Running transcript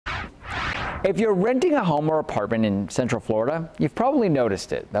If you're renting a home or apartment in Central Florida, you've probably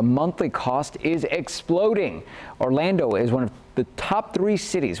noticed it. The monthly cost is exploding. Orlando is one of the top 3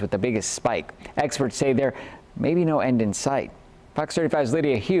 cities with the biggest spike. Experts say there may be no end in sight. Fox 35's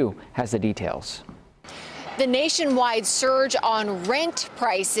Lydia Hugh has the details. The nationwide surge on rent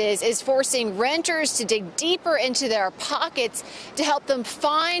prices is forcing renters to dig deeper into their pockets to help them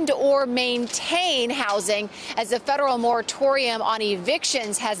find or maintain housing as the federal moratorium on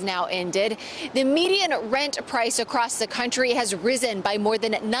evictions has now ended. The median rent price across the country has risen by more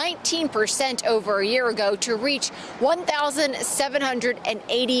than 19% over a year ago to reach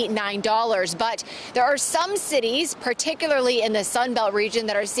 $1,789. But there are some cities, particularly in the Sun Belt region,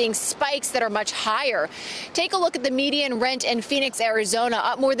 that are seeing spikes that are much higher. Take a look at the median rent in Phoenix, Arizona,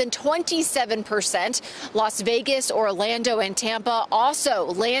 up more than 27%. Las Vegas, Orlando, and Tampa also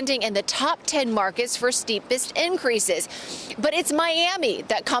landing in the top 10 markets for steepest increases. But it's Miami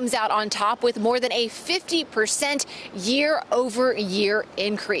that comes out on top with more than a 50% year-over-year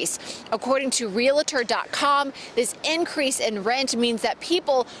increase. According to Realtor.com, this increase in rent means that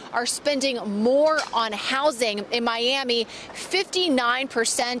people are spending more on housing. In Miami,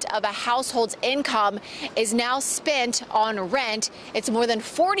 59% of a household's income is now spent on rent. It's more than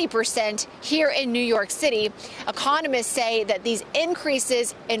 40% here in New York City. Economists say that these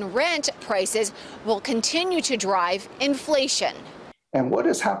increases in rent prices will continue to drive inflation. And what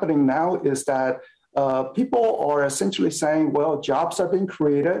is happening now is that people are essentially saying, well, jobs are being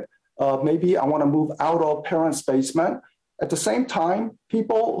created. Maybe I want to move out of parents' basement. At the same time,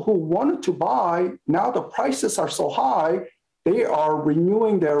 people who wanted to buy, now the prices are so high, they are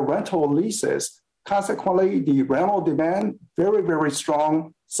renewing their rental leases. Consequently, the rental demand, very, very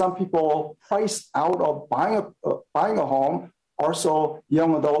strong. Some people priced out of buying a home, also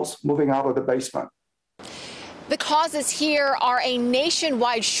young adults moving out of the basement. The causes here are a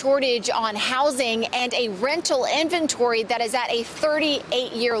nationwide shortage on housing and a rental inventory that is at a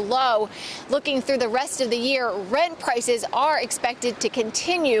 38-year low. Looking through the rest of the year, rent prices are expected to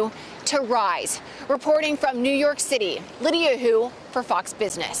continue to rise. Reporting from New York City, Lydia Hu for Fox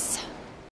Business.